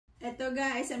Ito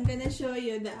guys, I'm gonna show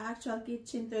you the actual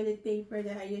kitchen toilet paper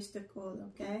that I used to call,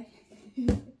 okay?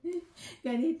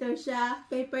 Ganito siya,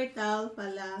 paper towel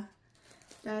pala.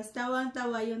 Tapos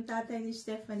tawang-tawa yung tatay ni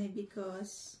Stephanie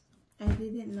because I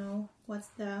didn't know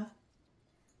what's the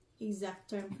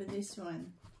exact term for this one.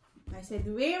 I said,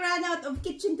 we ran out of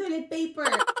kitchen toilet paper!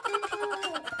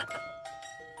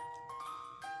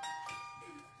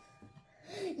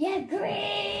 Yeah,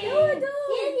 great! No, no!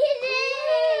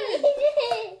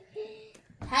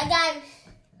 Hi guys!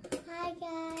 Hi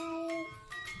guys!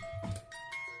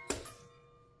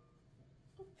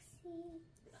 Oopsie.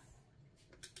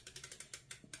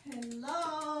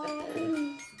 Hello!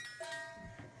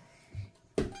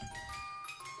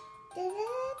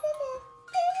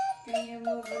 Can you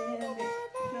move a little bit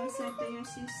closer to your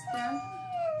sister?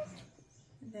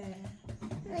 There.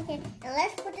 Okay, now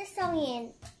let's put the song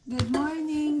in. Good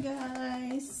morning,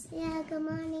 guys. Yeah, good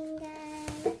morning,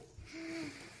 guys.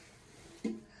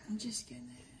 I'm just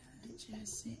gonna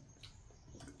adjust it.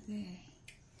 There.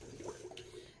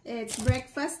 It's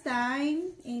breakfast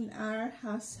time in our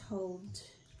household.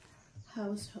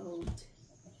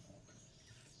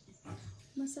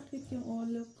 Masakit yung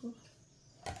ulo ko.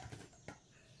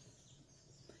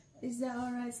 Is that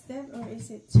alright, Steph, or is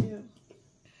it too?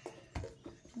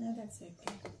 No, that's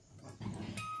okay.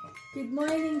 Good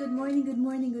morning, good morning, good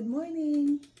morning, good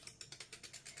morning.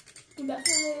 Good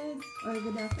afternoon. Or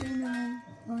good afternoon.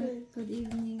 Or good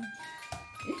evening.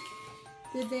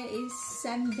 Today is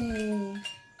Sunday,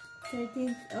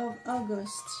 13th of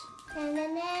August.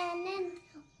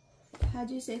 How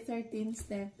do you say 13th,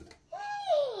 Steph?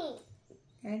 Hey!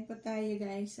 Kain po tayo,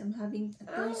 guys. I'm having a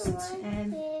toast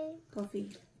and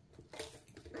coffee.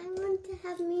 I want to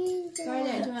have music.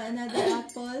 Scarlett, do you want another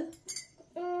apple?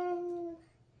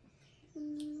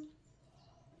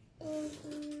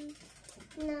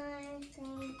 No, I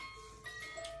think.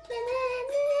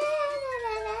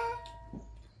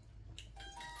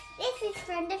 This is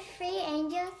from the Free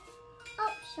Angels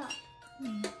Up Shop.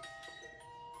 And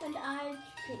I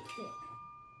picked it.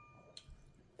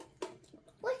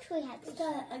 Which we have to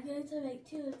start. I'm going to make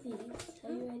 2 of these.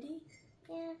 Are you ready?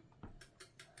 Yeah.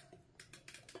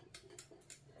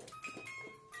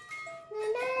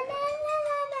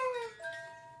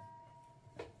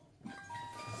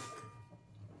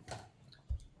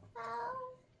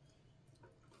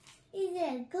 Is it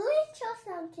a glitch or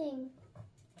something?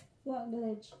 What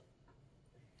glitch?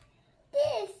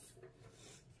 This.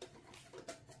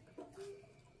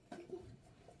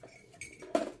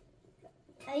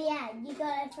 Oh yeah, you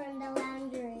got it from the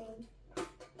laundry room.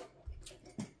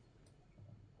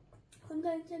 I'm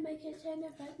going to make it turn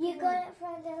it back. You got it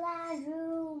from the laundry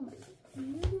room.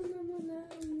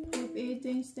 Keep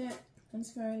eating, Steph and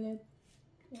Scarlett.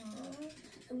 Yeah.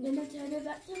 I'm gonna turn it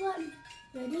back to 1.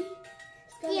 Ready?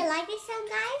 Scarlett. Do you like this song,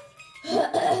 guys?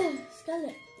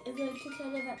 Scarlett, I'm going to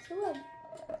turn it back to 1.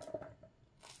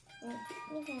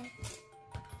 Okay.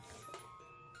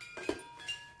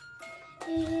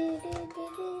 Do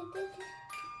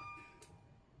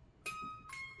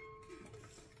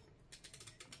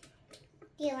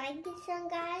you like this song,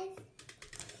 guys?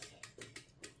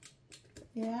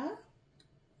 Yeah?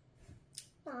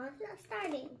 Oh, it's not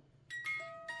starting.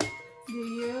 Do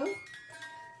you?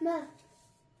 No.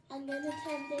 I'm going to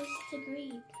turn this to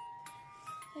green.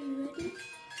 Are you ready?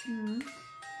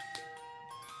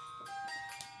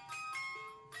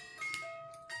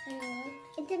 Hello.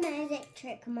 It's a magic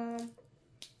trick, Mom.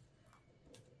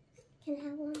 Can I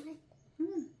have one?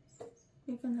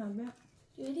 You can have it.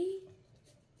 Ready?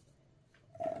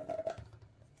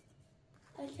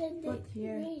 I turned Put it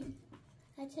here. green.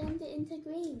 I turned it into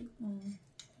green.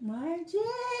 Magic!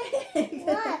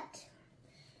 What?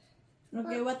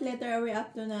 Okay, what letter are we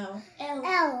up to now? L.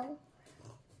 L.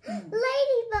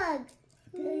 Ladybug.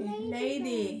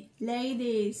 Okay,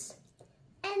 ladies.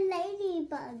 And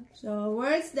ladybug. So,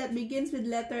 words that begins with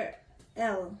letter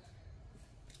L.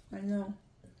 Ano?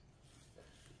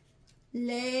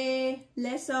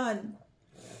 Lesson.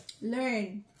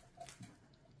 Learn.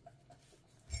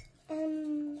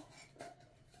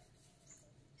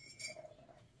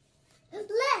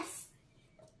 Less.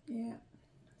 Yeah.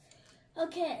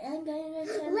 Okay, I'm going to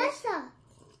turn Lesser.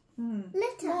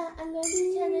 Letter. I'm going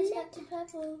to turn this back to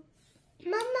purple.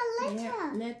 Mama, letter.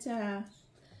 Yeah, letter.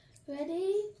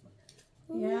 Ready?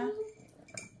 Yeah.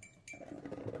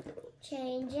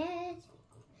 Change it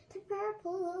to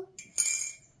purple.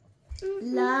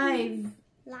 Live.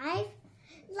 Live?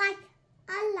 Like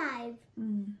alive.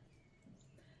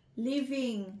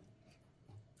 Living.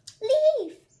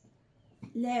 Leaf.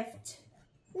 Left.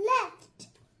 Left.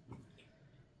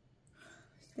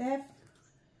 Steph,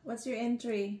 what's your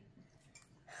entry?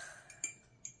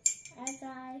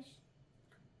 massage.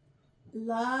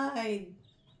 Lied.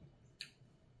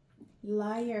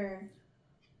 Liar.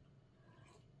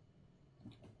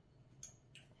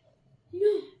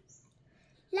 No.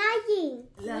 Lying.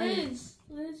 Lose.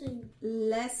 Losing.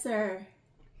 Lesser.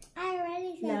 I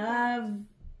already said Love.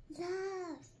 that.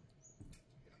 Love.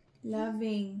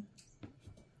 Loving.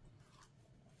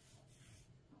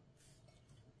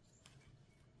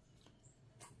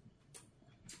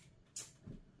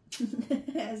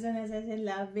 As soon as I said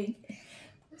loving,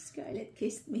 Scarlett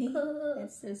kissed me.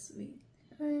 That's so sweet.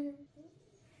 I'm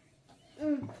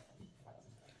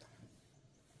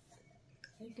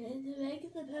going to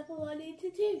make the pepperoni to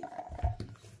do.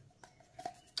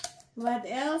 What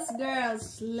else,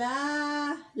 girls?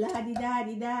 La di da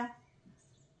di da.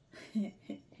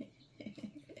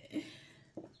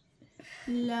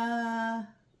 La.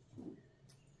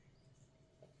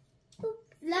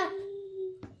 Lap.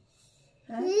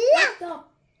 Huh? Lap.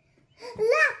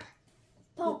 Lap.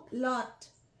 Pop. Lot.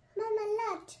 Mama,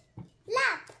 lot.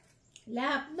 Lap.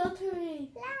 Lap. Lottery.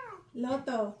 Lap.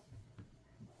 Lotto.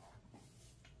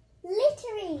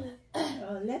 Littering.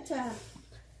 Oh, letter.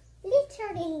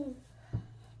 Littering.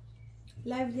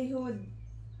 Livelihood.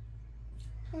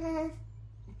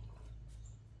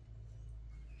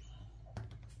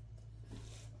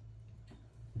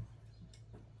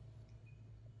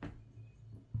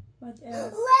 What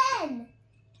else? Land.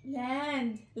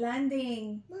 Land.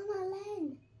 Landing. Mama,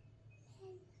 land.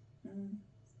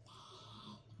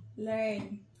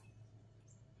 Learn.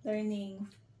 Learning.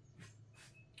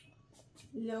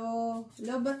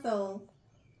 Lobathol.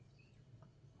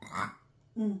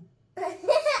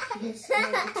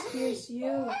 Excuse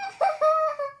you.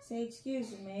 Say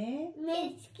excuse me.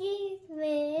 Excuse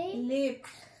me. Lip.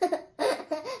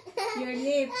 Your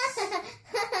lips.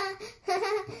 I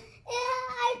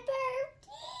burped.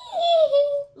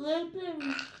 Lipping.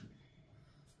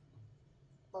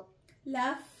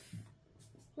 Laugh.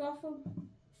 Ruffle.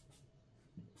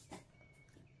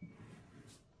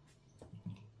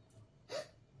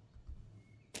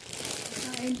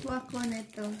 Kain po ako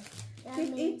nito.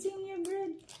 Keep eating your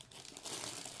bread.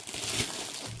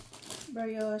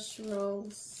 Brioche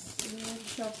rolls with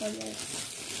chocolate.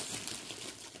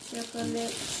 Chocolate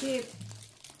chip.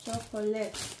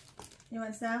 Chocolate. You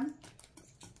want some?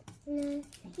 Yeah.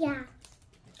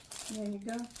 There you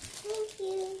go. Thank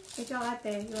you. Ikaw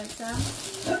ate, you want some?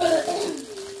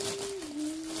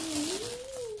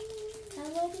 I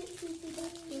want it to be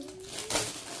done.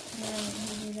 Yeah,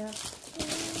 hold it up.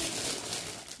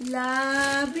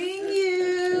 Loving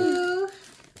you.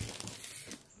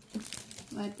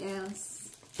 What else?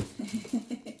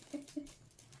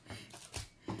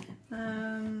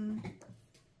 Ano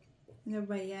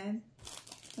ba yan?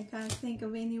 I can't think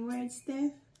of any words,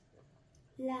 Steph.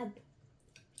 Lab.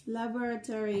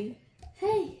 Laboratory.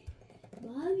 Hey,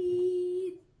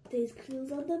 Mommy. There's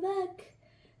clues on the back.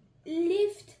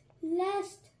 Lift.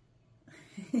 Last.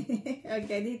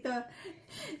 Okay, dito.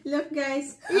 Look,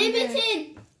 guys.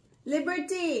 Limited.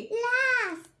 Liberty.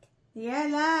 Last. Yeah,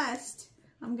 last.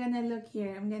 I'm gonna look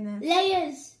here. I'm gonna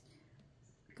Layers.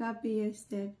 copy your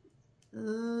step.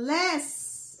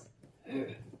 Less.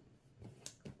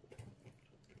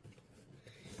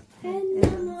 And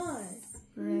more.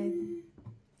 Red.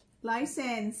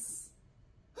 License.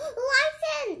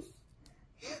 License.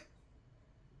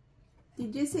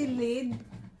 Did you say lead?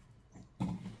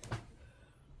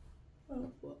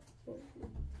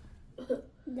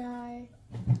 Die.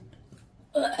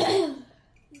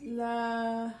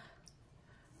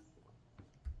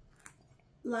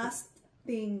 Last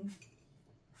thing.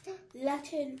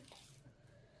 Latin.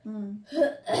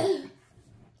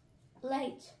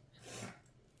 Late.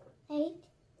 Late.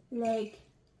 Lake.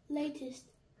 Latest.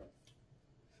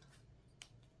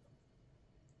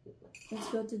 Let's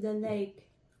go to the lake.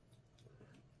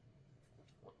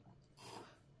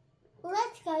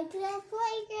 Let's go to the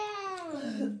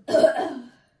playground.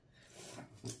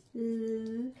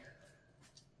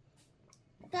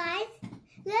 Guys,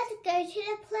 let's go to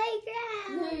the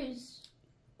playground. Lose.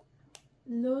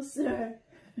 Loser.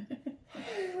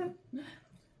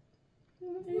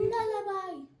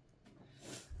 Lullaby.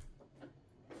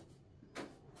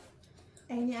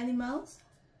 Any animals?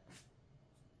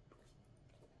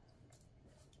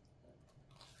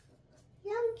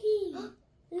 Monkey.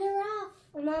 Giraffe.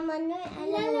 Mama, no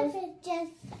elephant.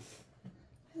 Just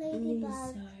ladybug.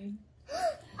 Lizard.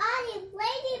 Olive,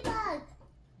 ladybug.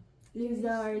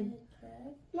 Lizard.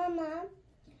 Mama,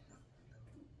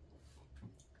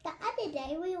 the other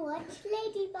day we watched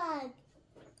Ladybug.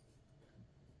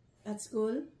 At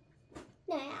school?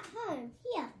 No, at home.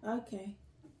 Here. Okay.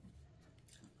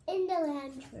 In the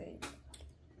lounge room.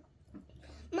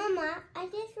 Mama, I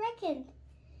just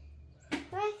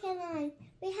recognize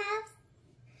we have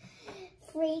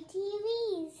 3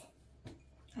 TVs.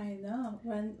 I know.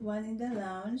 One in the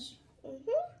lounge.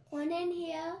 One in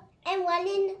here. And one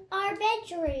in our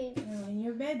bedroom. Oh, in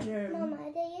your bedroom. Mama,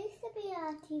 there used to be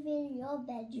a TV in your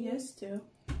bedroom. Used to.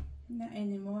 Not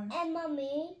anymore. And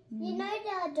Mommy, you know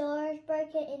the door is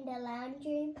broken in the lounge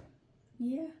room?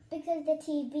 Yeah. Because the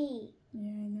TV. Yeah,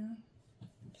 I know.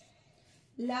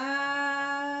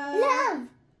 Love. Love.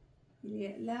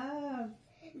 Yeah, love.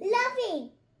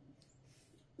 Lovey.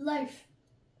 Life.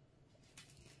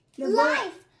 Love.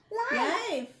 Life.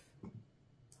 Life.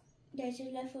 There's a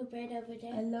loaf of bread over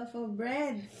there. A loaf of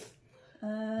bread.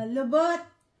 Lubot.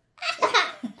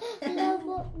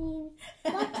 Lobot means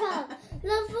bottom.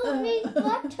 Lobot means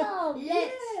bottom. Yeah.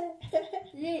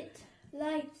 Lit.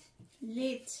 Light.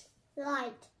 Lit.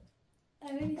 Light.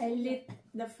 I lit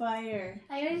the fire.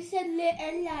 I already said lit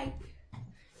and light.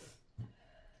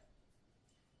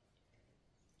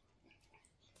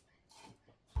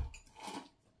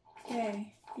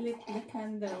 Okay. Lit the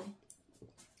candle.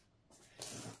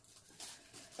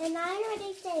 And I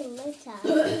already said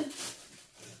litter.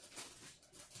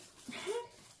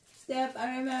 Steph,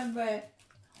 I remember.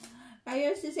 I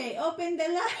used to say, open the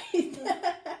light.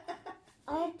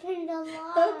 Open the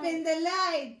light. Open the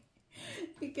light.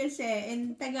 Because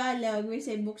in Tagalog, we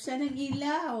say, buksan ang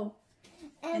ilaw.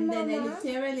 And then I Mama,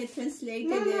 literally translated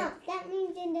Mama, that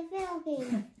means in the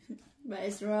Philippines. it. But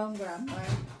it's wrong grammar.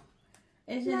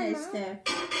 Isn't it, Mama? Steph?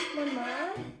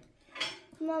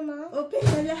 Mama, Open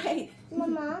the light.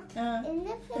 Mama, Uh, in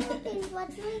the Philippines, what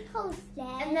do we call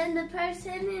stairs? And then the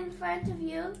person in front of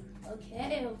you.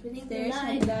 Okay, opening there's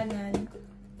hagdanan.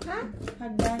 Huh?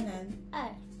 Hagdanan.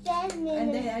 Stairs And means.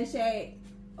 then I say,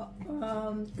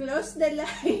 close the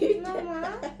light.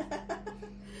 Mama,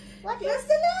 what Close does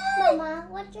the light. Mama,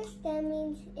 what does stair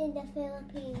means in the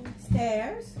Philippines?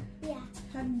 Stairs. Yeah.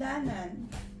 Hagdanan.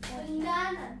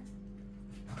 Banana.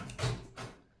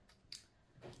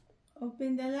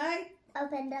 Open the light.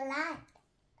 Open the light.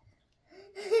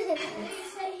 You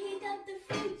say heat up the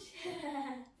fridge.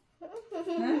 Huh? How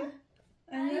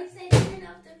do Ano? you say turn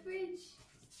off the fridge?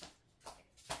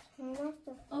 Or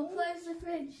close the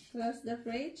fridge? Close the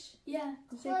fridge. Yeah.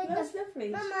 You say close the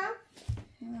fridge. Mama,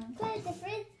 Yeah. close the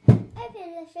fridge. Open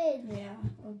the fridge. Yeah,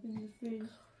 open the fridge.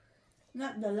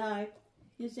 Not the light.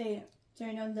 You say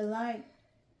turn on the light.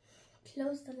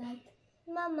 Close the light.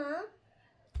 Mama,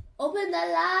 Open the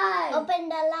light. open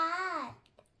the light.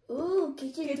 Ooh,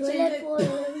 kitchen Kitchen toilet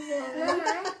toilet.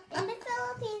 Mama, in the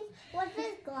Philippines, what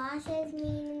does glasses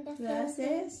mean in the Glasses?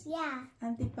 Philippines? Yeah.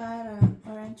 Antipara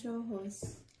or anchojos.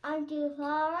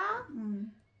 Antipara.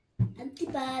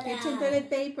 Antipara. Kitchen toilet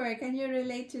paper. Can you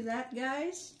relate to that,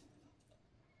 guys?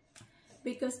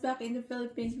 Because back in the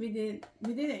Philippines, we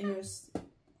didn't use,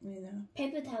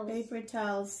 Paper towels. paper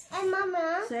towels. And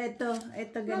Mama, So ito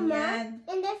Mama, ganyan.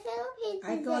 in the Philippines,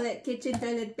 I call it kitchen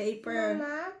toilet paper.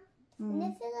 Mama, in the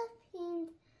Mm. Philippines,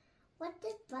 what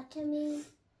does butter mean?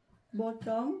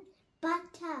 Bottom.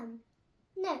 Bottom.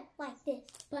 No, like this.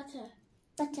 Butter.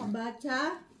 Butter.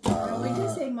 Bata. Or we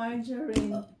just say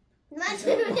margarine.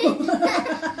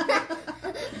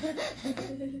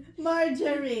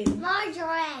 Margarine.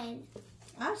 Margarine.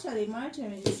 Actually,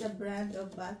 margarine is a brand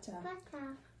of butter.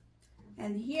 Butter.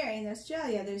 And here in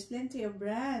Australia, there's plenty of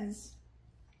brands.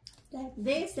 Like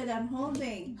this that I'm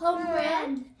holding. Home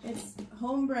brand. It's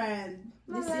home brand.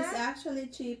 This is Mama, actually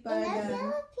cheaper In the than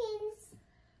Philippines,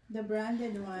 the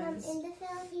branded Mom, ones. in the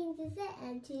Philippines, is it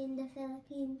empty in the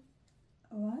Philippines?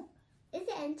 What? Is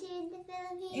it empty in the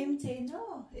Philippines? Empty?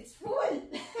 No, it's full.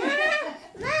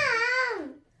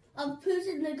 Mom! Of poo's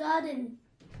in the garden.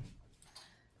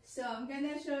 So I'm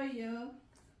gonna show you.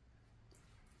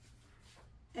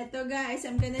 Ito guys,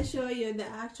 I'm gonna show you the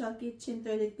actual kitchen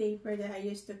toilet paper that I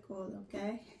used to call,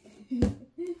 okay?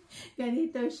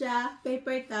 Ganito siya,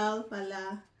 paper towel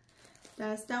pala.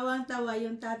 Tapos tawang-tawa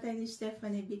yung tatay ni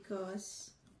Stephanie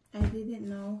because I didn't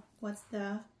know what's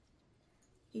the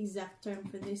exact term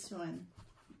for this one.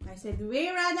 I said,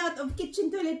 we ran out of kitchen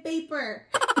toilet paper.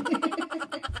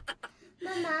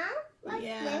 Mama, what's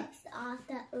Yeah. next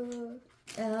after L.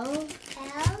 L?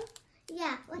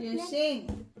 Yeah, what's You next?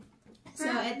 sing. So,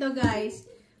 ito guys,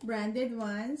 branded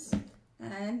ones.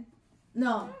 And,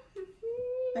 no,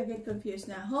 I get confused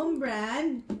na. Home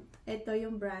brand, ito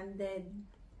yung branded.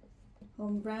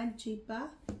 Home brand,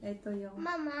 cheaper. Ito yung,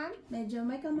 Mama, medyo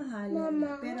may kamahalan.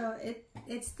 Mama. Pero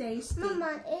it's tasty.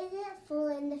 Mama, is it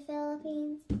full in the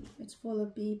Philippines? It's full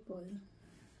of people.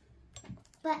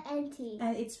 But empty.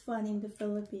 And it's fun in the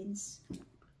Philippines.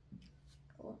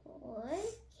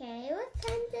 Okay, what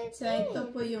kind of So, ito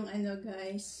po yung ano,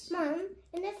 guys. Mom,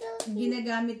 in the Philippines.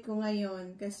 Ginagamit ko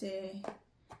ngayon kasi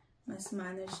mas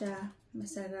maano siya,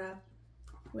 masarap.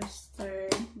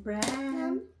 Western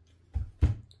brand.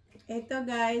 Ito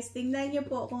guys, tingnan nyo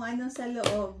po kung ano sa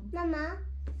loob. Mama.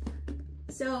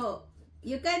 So,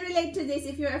 you can relate to this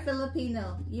if you're a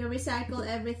Filipino. You recycle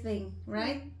everything,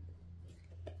 right?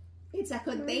 It's a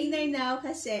container now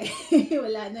kasi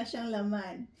wala na siyang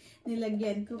laman.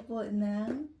 Nilagyan ko po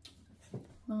ng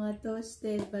mga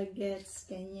toasted baguettes.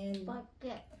 Ganyan.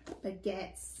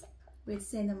 Baguettes with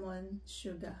cinnamon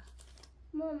sugar.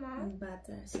 Mama. And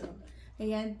butter. So,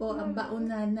 ayan po ang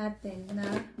baunan natin na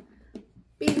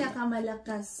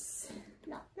pinakamalakas.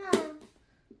 No.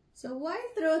 So, why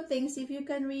throw things if you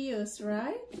can reuse,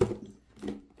 right?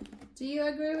 Do you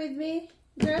agree with me,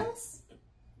 girls?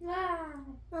 Wow.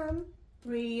 Mom.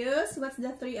 Reuse? What's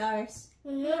the 3 R's?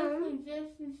 Mom.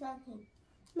 Just a second.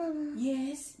 Mama.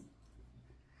 Yes.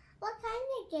 What kind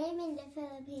of game in the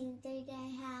Philippines do they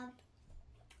have?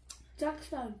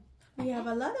 Jackson. We have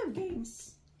a lot of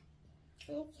games.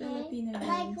 Okay. Filipino games.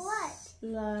 Like what?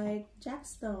 Like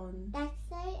Jackstone.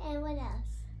 Dexter and what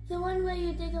else? The one where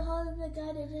you dig a hole in the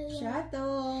garden.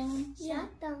 Shatong. Yeah.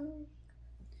 Shotgun.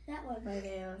 That one. What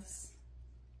else?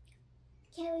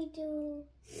 Can we do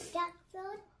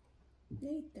Jackson?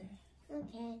 Later.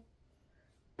 Okay.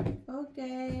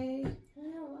 Okay. I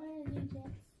don't want to do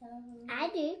Jackson. I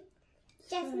do.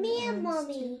 Just me and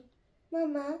mommy.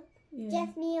 Mama. Yeah.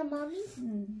 Just me and mommy.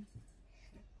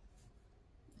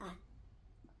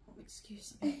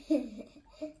 Excuse me.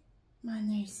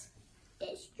 Manners.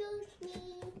 Excuse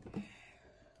me.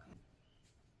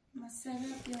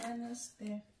 Masarap yung ano,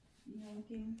 Steph. Yung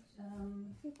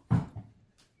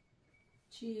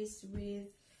cheese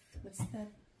with, what's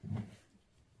that?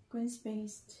 Queen's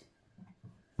paste.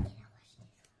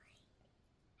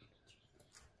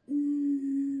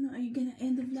 Are you gonna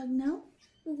end the vlog now?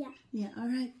 Yeah. Yeah,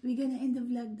 alright. We're gonna end the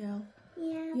vlog now.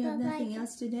 Yeah. You have bye-bye. nothing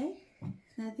else today?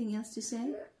 Nothing else to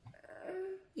say?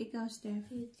 Ikaw, Steph.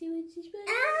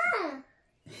 Ah!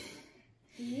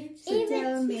 So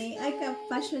tell me, ay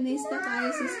ka-fashionista kayo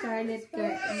si Scarlett,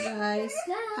 guys.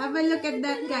 Have a look at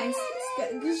that, guys.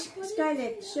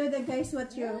 Scarlett, show the guys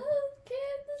what you're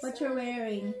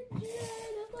wearing.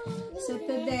 So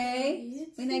today,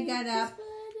 when I got up,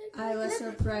 I was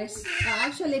surprised.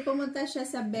 Actually, pumunta siya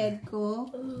sa bed ko.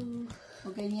 O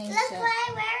ganyan Look siya. what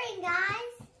I'm wearing,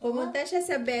 guys. Pumunta siya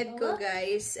sa bed ko,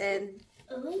 guys, and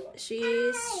she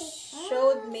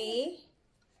showed me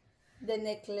the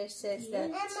necklaces that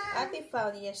Ate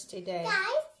found yesterday.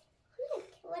 Guys, look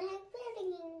what I'm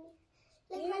wearing.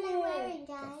 Look what I'm wearing,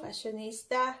 guys.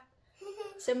 Fashionista.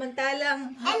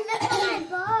 Samantalang, And look at my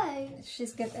bow.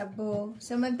 she's got a bow.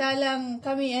 Samantalang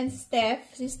kami and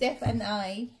Steph, si Steph and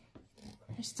I,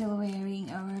 are still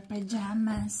wearing our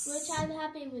pajamas. Which I'm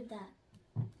happy with that.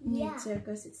 Me Yeah. too,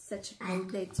 because it's such a cold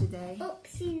day today.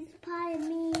 Oopsies, pardon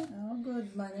me. Oh,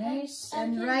 good manners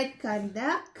and right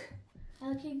conduct.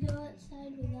 I can go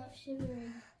outside without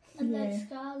shivering. And Yeah. then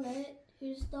Scarlett,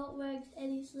 who's not wearing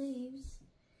any sleeves.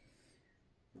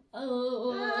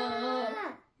 Oh.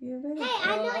 Ah. You're very Hey,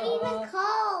 I'm not even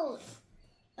cold.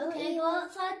 Okay, go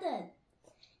outside then.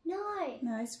 No.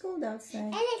 No, it's cold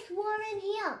outside. And it's warm in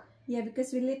here. Yeah,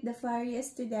 because we lit the fire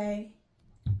yesterday.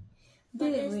 But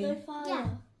Did there's we? no fire. Yeah.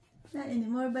 Not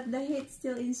anymore, but the heat's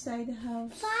still inside the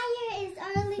house. Fire is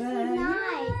only for Fire,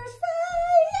 night.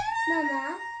 fire.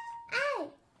 Mama. Hey,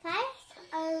 fire is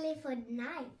only for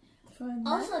night. For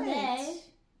Also night. day.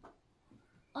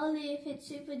 Only if it's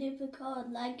super duper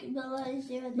cold, like below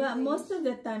 0 But degrees. most of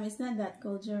the time, it's not that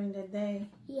cold during the day.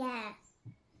 Yeah.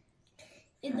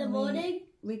 In the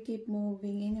morning, We keep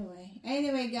moving anyway.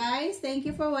 Anyway, guys, thank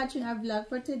you for watching our vlog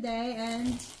for today,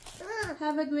 and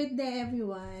have a great day,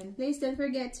 everyone. Please don't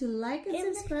forget to like and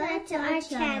subscribe to our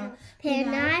channel.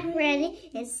 Pinot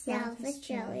Rennie in South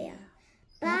Australia.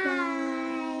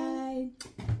 Bye.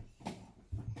 Bye.